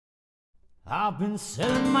I've been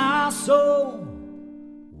selling my soul,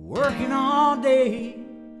 working all day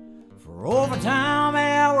for overtime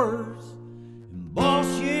hours and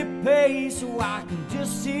bullshit pay, so I can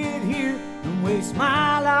just sit here and waste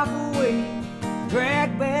my life away,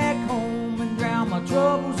 drag back home and drown my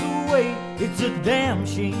troubles away. It's a damn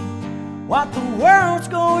shame what the world's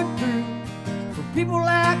going through for people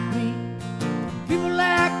like me, people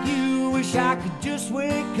like you. Wish I could just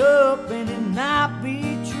wake up and it not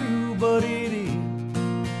be true, but it is,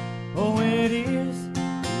 oh it is,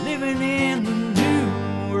 living in the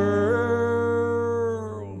new world.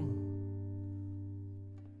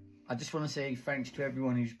 I just want to say thanks to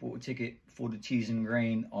everyone who's bought a ticket for the Cheese and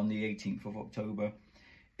Grain on the 18th of October.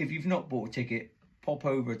 If you've not bought a ticket, pop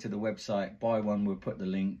over to the website, buy one. We'll put the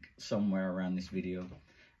link somewhere around this video.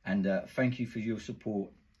 And thank you for your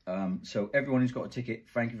support. So everyone who's got a ticket,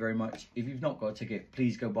 thank you very much. If you've not got a ticket,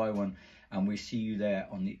 please go buy one. And we'll see you there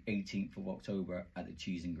on the 18th of October at the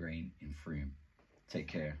Cheese and Grain in Frome. Take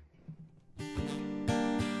care.